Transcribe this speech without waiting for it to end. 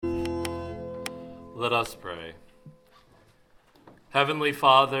Let us pray. Heavenly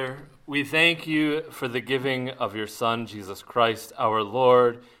Father, we thank you for the giving of your Son, Jesus Christ, our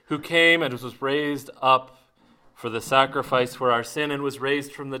Lord, who came and was raised up for the sacrifice for our sin and was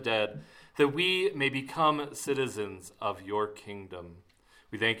raised from the dead, that we may become citizens of your kingdom.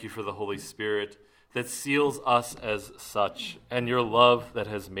 We thank you for the Holy Spirit that seals us as such, and your love that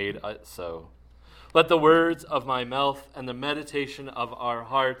has made it so. Let the words of my mouth and the meditation of our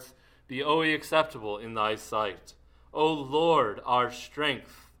hearts be always acceptable in thy sight, O Lord, our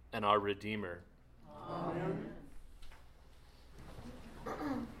strength and our Redeemer. Amen.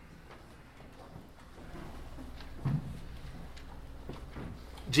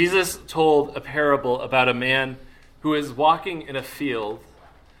 Jesus told a parable about a man who was walking in a field,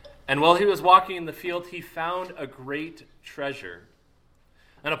 and while he was walking in the field, he found a great treasure.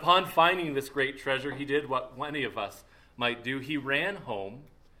 And upon finding this great treasure, he did what many of us might do. He ran home,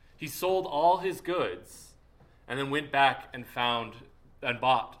 he sold all his goods, and then went back and found and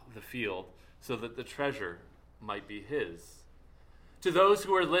bought the field so that the treasure might be his. To those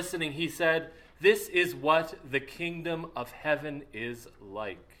who are listening, he said, "This is what the kingdom of heaven is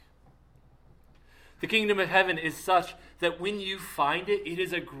like." The kingdom of heaven is such that when you find it, it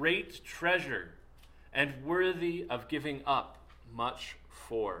is a great treasure and worthy of giving up much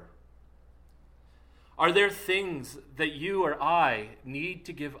for. Are there things that you or I need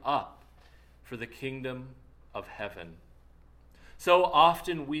to give up for the kingdom of heaven? So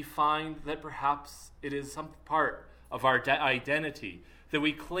often we find that perhaps it is some part of our identity that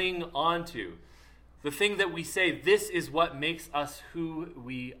we cling onto. The thing that we say, this is what makes us who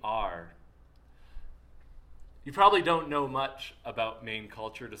we are. You probably don't know much about Maine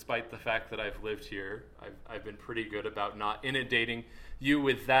culture, despite the fact that I've lived here. I've been pretty good about not inundating you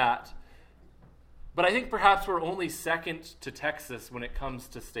with that. But I think perhaps we're only second to Texas when it comes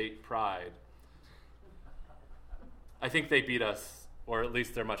to state pride. I think they beat us, or at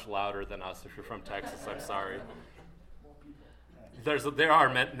least they're much louder than us. If you're from Texas, I'm sorry. There are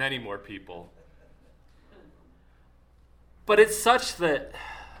many more people. But it's such that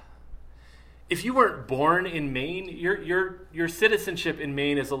if you weren't born in Maine, your citizenship in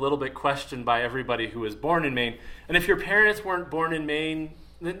Maine is a little bit questioned by everybody who was born in Maine. And if your parents weren't born in Maine,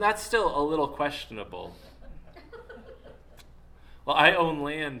 then that's still a little questionable. Well, I own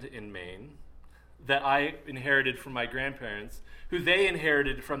land in Maine that I inherited from my grandparents, who they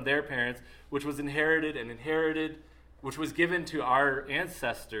inherited from their parents, which was which was given to our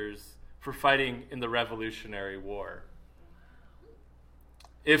ancestors for fighting in the Revolutionary War.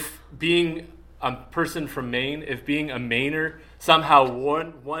 If being a person from Maine, if being a Mainer somehow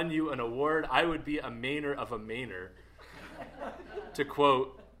won you an award, I would be a Mainer of a Mainer, to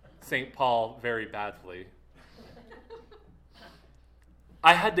quote St. Paul very badly.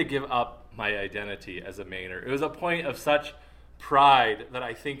 I had to give up my identity as a Mainer. It was a point of such pride that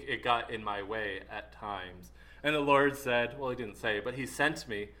I think it got in my way at times. And the Lord said, well, he didn't say, but he sent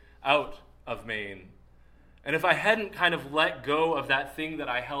me out of Maine. And if I hadn't kind of let go of that thing that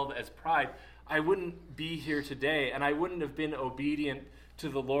I held as pride, I wouldn't be here today, and I wouldn't have been obedient to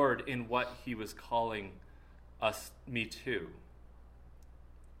the Lord in what he was calling me to.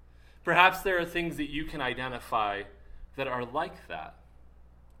 Perhaps there are things that you can identify that are like that.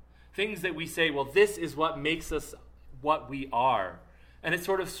 Things that we say, well, this is what makes us what we are. And it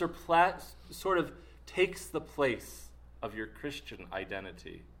sort of takes the place of your Christian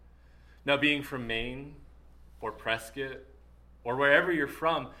identity. Now, being from Maine or Prescott or wherever you're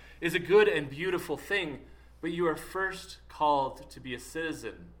from is a good and beautiful thing, but you are first called to be a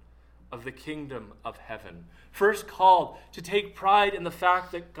citizen of the kingdom of heaven. First called to take pride in the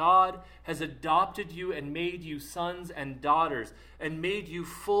fact that God has adopted you and made you sons and daughters and made you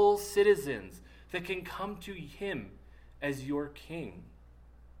full citizens that can come to him as your king.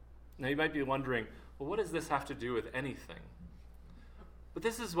 Now you might be wondering, well, what does this have to do with anything? But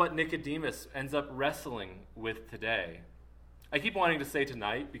this is what Nicodemus ends up wrestling with today. I keep wanting to say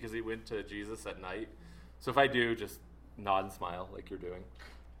tonight because he went to Jesus at night. So if I do, just nod and smile like you're doing.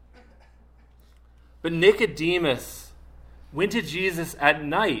 But Nicodemus went to Jesus at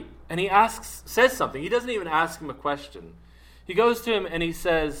night, and he says something. He doesn't even ask him a question. He goes to him and he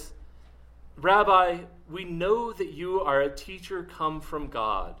says, "Rabbi, we know that you are a teacher come from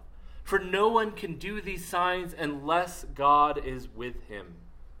God, for no one can do these signs unless God is with him."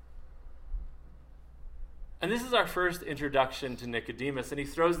 And this is our first introduction to Nicodemus, and he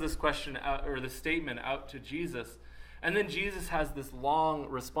throws this question out, or this statement out to Jesus. And then Jesus has this long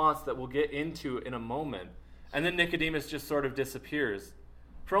response that we'll get into in a moment. And then Nicodemus just sort of disappears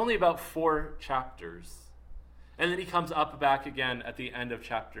for only about 4 chapters. And then he comes up back again at the end of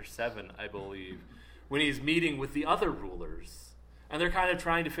chapter 7, I believe, when he's meeting with the other rulers. And they're kind of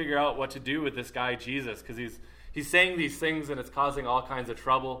trying to figure out what to do with this guy, Jesus, because he's saying these things and it's causing all kinds of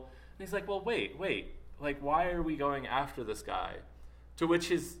trouble. And he's like, well, wait. Like, why are we going after this guy? To which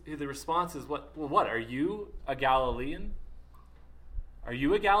the response is, what? Are you a Galilean? Are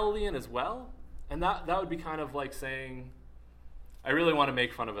you a Galilean as well? And that would be kind of like saying, I really want to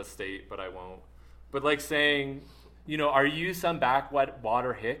make fun of a state, but I won't. But like saying, are you some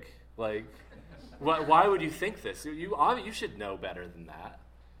backwater hick? Like, why would you think this? You should know better than that.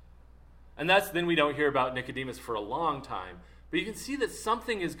 And then we don't hear about Nicodemus for a long time. But you can see that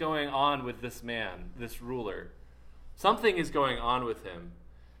something is going on with this man, this ruler. Something is going on with him.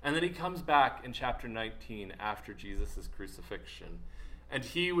 And then he comes back in chapter 19 after Jesus' crucifixion. And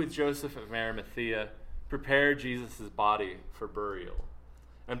he, with Joseph of Arimathea, prepared Jesus' body for burial.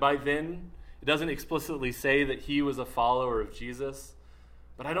 And by then, it doesn't explicitly say that he was a follower of Jesus,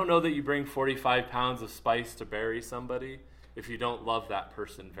 but I don't know that you bring 45 pounds of spice to bury somebody if you don't love that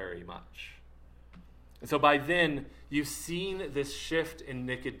person very much. And so by then, you've seen this shift in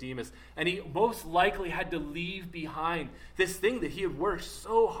Nicodemus, and he most likely had to leave behind this thing that he had worked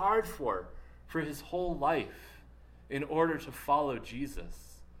so hard for his whole life in order to follow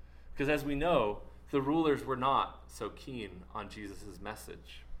Jesus. Because as we know, the rulers were not so keen on Jesus'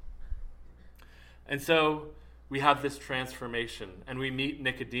 message. And so we have this transformation, and we meet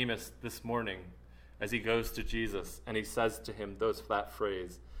Nicodemus this morning as he goes to Jesus, and he says to him that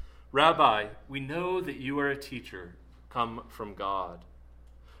phrase, Rabbi, we know that you are a teacher come from God.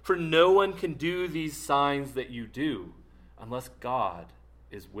 For no one can do these signs that you do unless God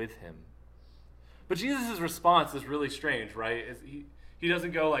is with him. But Jesus' response is really strange, right? He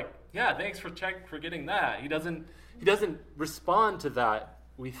doesn't go like, yeah, thanks for getting that. He doesn't respond to that,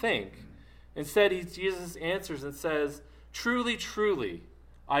 we think. Instead, Jesus answers and says, truly, truly,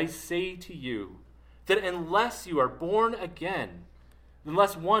 I say to you that unless you are born again,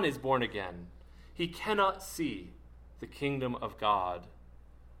 unless one is born again, he cannot see the kingdom of God.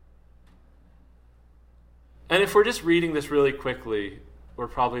 And if we're just reading this really quickly, we're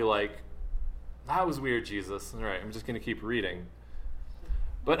probably like, that was weird, Jesus. All right, I'm just going to keep reading.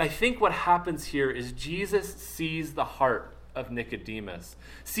 But I think what happens here is Jesus sees the heart of Nicodemus,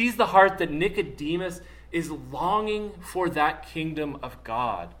 sees the heart that Nicodemus is longing for that kingdom of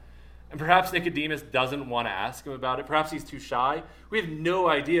God. And perhaps Nicodemus doesn't want to ask him about it. Perhaps he's too shy. We have no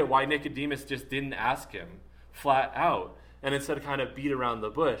idea why Nicodemus just didn't ask him flat out and instead kind of beat around the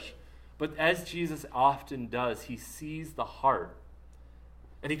bush. But as Jesus often does, he sees the heart.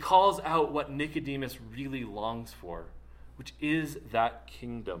 And he calls out what Nicodemus really longs for, which is that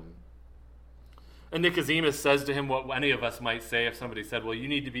kingdom. And Nicodemus says to him what any of us might say if somebody said, well, you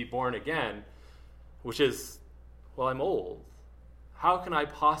need to be born again, which is, well, I'm old. How can I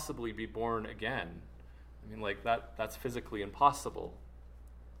possibly be born again? I mean, like, that's physically impossible.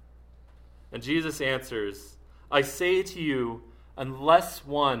 And Jesus answers, I say to you, unless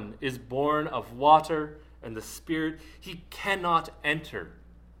one is born of water and the Spirit, he cannot enter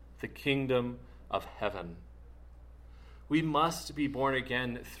the kingdom of heaven. We must be born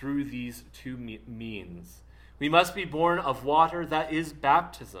again through these two means. We must be born of water, that is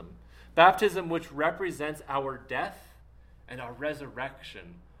baptism. Baptism which represents our death and our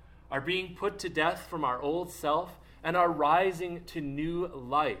resurrection, our being put to death from our old self and our rising to new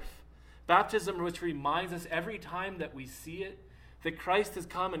life. Baptism which reminds us every time that we see it that Christ has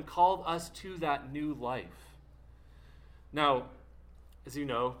come and called us to that new life. Now, as you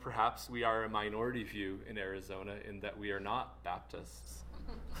know, perhaps we are a minority view in Arizona in that we are not Baptists.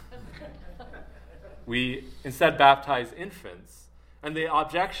 We instead baptize infants. And the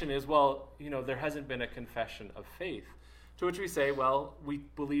objection is, well, there hasn't been a confession of faith. To which we say, well, we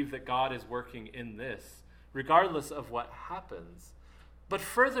believe that God is working in this, regardless of what happens. But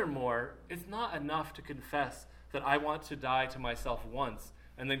furthermore, it's not enough to confess that I want to die to myself once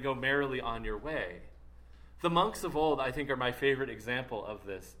and then go merrily on your way. The monks of old, I think, are my favorite example of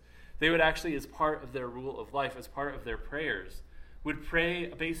this. They would actually, as part of their rule of life, as part of their prayers, would pray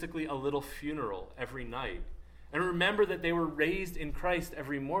basically a little funeral every night and remember that they were raised in Christ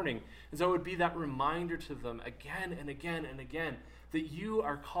every morning. And so it would be that reminder to them again and again and again that you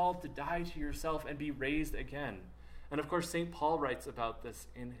are called to die to yourself and be raised again. And of course, St. Paul writes about this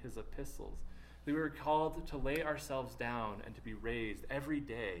in his epistles. That we were called to lay ourselves down and to be raised every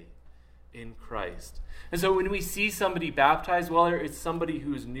day in Christ. And so when we see somebody baptized, whether it's somebody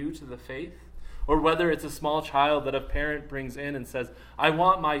who's new to the faith, or whether it's a small child that a parent brings in and says, I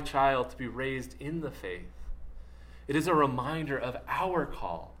want my child to be raised in the faith, it is a reminder of our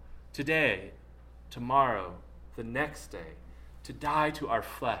call today, tomorrow, the next day, to die to our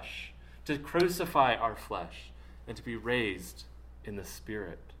flesh, to crucify our flesh, and to be raised in the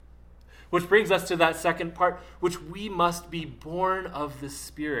Spirit. Which brings us to that second part, which we must be born of the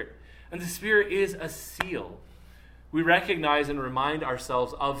Spirit. And the Spirit is a seal. We recognize and remind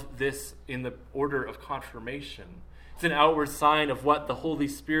ourselves of this in the order of confirmation. It's an outward sign of what the Holy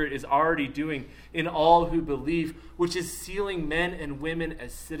Spirit is already doing in all who believe, which is sealing men and women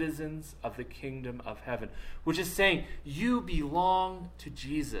as citizens of the kingdom of heaven, which is saying, you belong to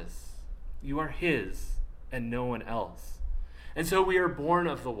Jesus. You are his and no one else. And so we are born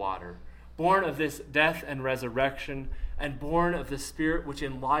of the water, born of this death and resurrection, and born of the Spirit which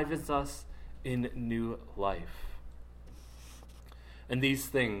enlivens us in new life. And these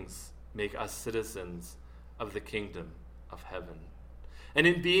things make us citizens of the kingdom of heaven. And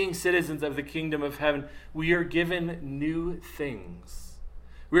in being citizens of the kingdom of heaven, we are given new things.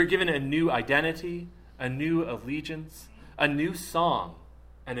 We are given a new identity, a new allegiance, a new song,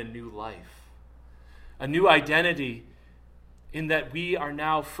 and a new life. A new identity in that we are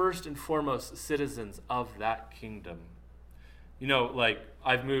now first and foremost citizens of that kingdom. You know, like,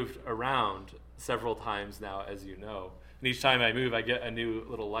 I've moved around several times now, as you know. And each time I move, I get a new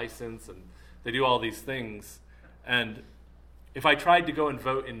little license, and they do all these things. And if I tried to go and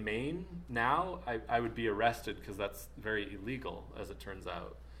vote in Maine now, I would be arrested because that's very illegal, as it turns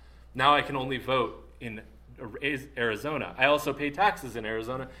out. Now I can only vote in Arizona. I also pay taxes in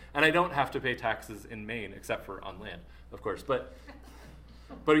Arizona, and I don't have to pay taxes in Maine, except for on land, of course. But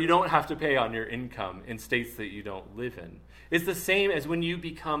you don't have to pay on your income in states that you don't live in. It's the same as when you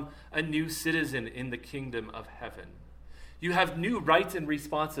become a new citizen in the kingdom of heaven. You have new rights and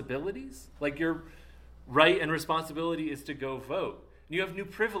responsibilities, like your right and responsibility is to go vote. You have new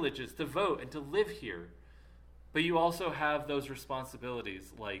privileges to vote and to live here. But you also have those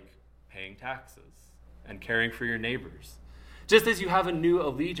responsibilities like paying taxes and caring for your neighbors. Just as you have a new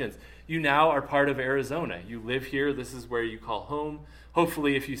allegiance, you now are part of Arizona. You live here. This is where you call home.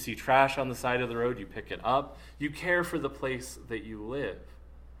 Hopefully, if you see trash on the side of the road, you pick it up. You care for the place that you live.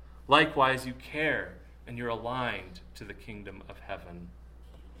 Likewise, you care and you're aligned to the kingdom of heaven.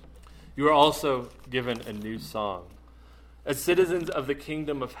 You are also given a new song. As citizens of the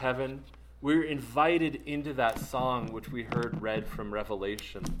kingdom of heaven, we're invited into that song which we heard read from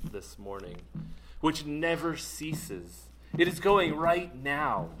Revelation this morning, which never ceases. It is going right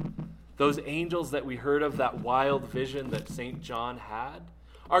now. Those angels that we heard of, that wild vision that St. John had,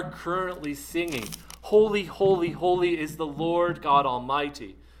 are currently singing, "Holy, holy, holy is the Lord God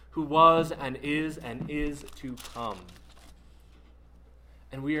Almighty, who was and is to come."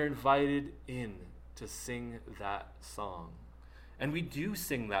 And we are invited in to sing that song. And we do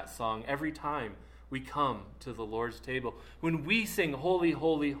sing that song every time we come to the Lord's table, when we sing "Holy,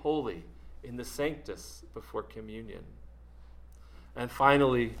 holy, holy" in the Sanctus before communion. And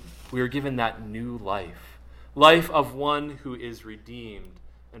finally, we are given that new life, life of one who is redeemed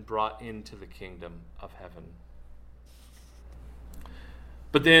and brought into the kingdom of heaven.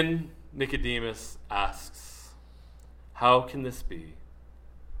 But then Nicodemus asks, how can this be?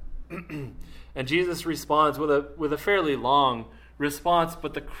 And Jesus responds with a fairly long response,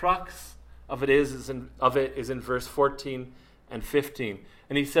 but the crux of it is in verse 14 and 15.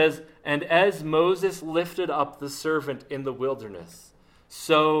 And he says, "And as Moses lifted up the servant in the wilderness,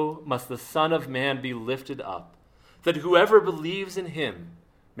 so must the Son of Man be lifted up, that whoever believes in him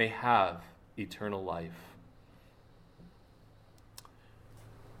may have eternal life."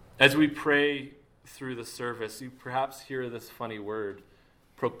 As we pray through the service, you perhaps hear this funny word,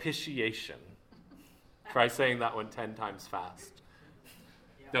 propitiation. Try saying that one 10 times fast.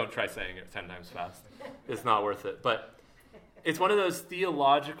 Don't try saying it 10 times fast. It's not worth it. But it's one of those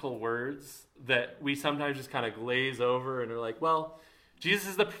theological words that we sometimes just kind of glaze over and are like, well, Jesus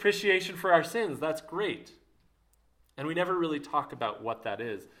is the propitiation for our sins. That's great. And we never really talk about what that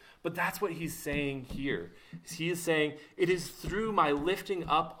is. But that's what he's saying here. He is saying, it is through my lifting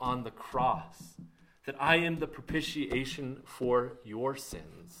up on the cross that I am the propitiation for your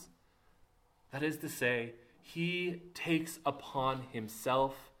sins. That is to say, he takes upon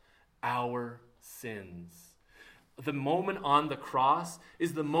himself our sins. The moment on the cross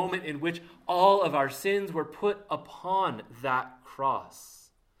is the moment in which all of our sins were put upon that cross.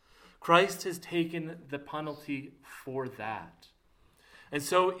 Christ has taken the penalty for that. And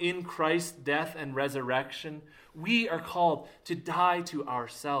so in Christ's death and resurrection, we are called to die to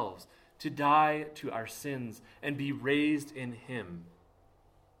ourselves, to die to our sins, and be raised in him.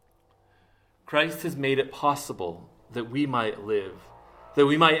 Christ has made it possible that we might live, that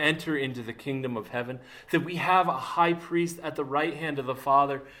we might enter into the kingdom of heaven, that we have a high priest at the right hand of the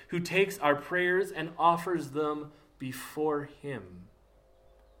Father who takes our prayers and offers them before him.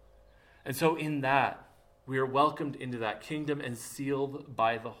 And so in that, we are welcomed into that kingdom and sealed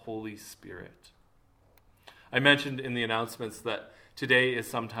by the Holy Spirit. I mentioned in the announcements that today is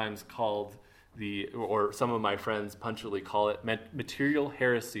sometimes called or some of my friends punctually call it material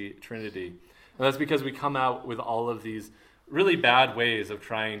heresy Trinity. And that's because we come out with all of these really bad ways of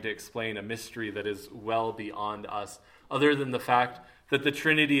trying to explain a mystery that is well beyond us, other than the fact that the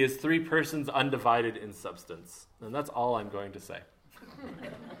Trinity is three persons undivided in substance. And that's all I'm going to say.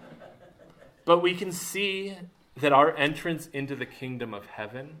 But we can see that our entrance into the kingdom of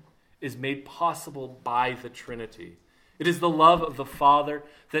heaven is made possible by the Trinity. It is the love of the Father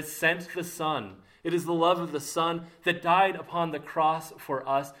that sent the Son. It is the love of the Son that died upon the cross for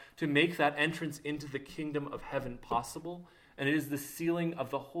us to make that entrance into the kingdom of heaven possible. And it is the sealing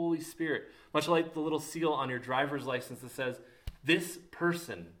of the Holy Spirit, much like the little seal on your driver's license that says, "This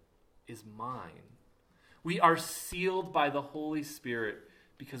person is mine." We are sealed by the Holy Spirit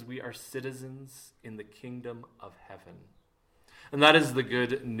because we are citizens in the kingdom of heaven. And that is the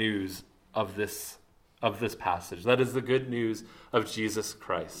good news of this passage. That is the good news of Jesus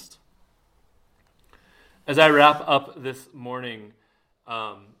Christ. As I wrap up this morning,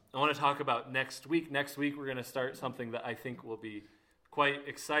 I want to talk about next week. Next week, we're going to start something that I think will be quite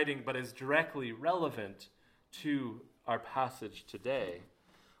exciting, but is directly relevant to our passage today.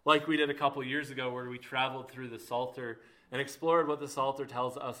 Like we did a couple years ago, where we traveled through the Psalter and explored what the Psalter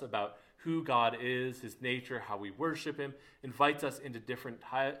tells us about who God is, his nature, how we worship him, invites us into different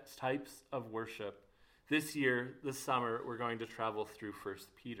types of worship. This year, this summer, we're going to travel through 1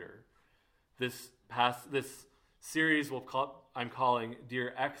 Peter. This series I'm calling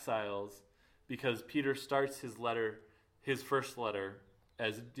Dear Exiles, because Peter starts his first letter,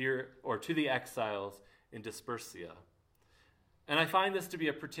 as to the exiles in Dispersia. And I find this to be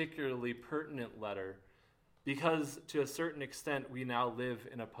a particularly pertinent letter because, to a certain extent, we now live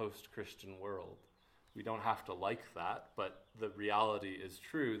in a post-Christian world. We don't have to like that, but the reality is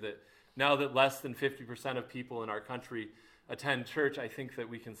true that now that less than 50% of people in our country attend church, I think that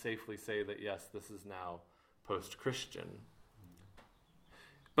we can safely say that, yes, this is now post-Christian.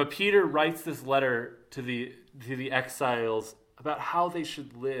 But Peter writes this letter to the exiles about how they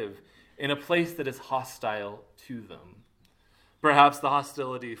should live in a place that is hostile to them. Perhaps the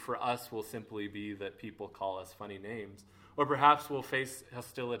hostility for us will simply be that people call us funny names, or perhaps we'll face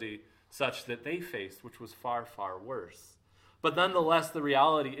hostility such that they faced, which was far, far worse. But nonetheless, the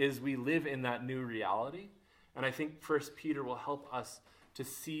reality is we live in that new reality, and I think 1 Peter will help us to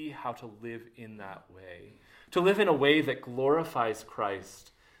see how to live in that way, to live in a way that glorifies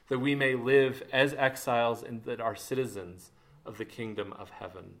Christ, that we may live as exiles and that are citizens of the kingdom of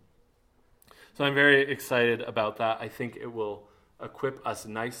heaven. So I'm very excited about that. I think it will equip us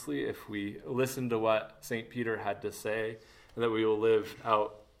nicely if we listen to what St. Peter had to say, and that we will live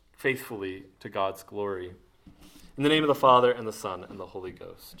out faithfully to God's glory. In the name of the Father, and the Son, and the Holy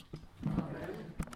Ghost.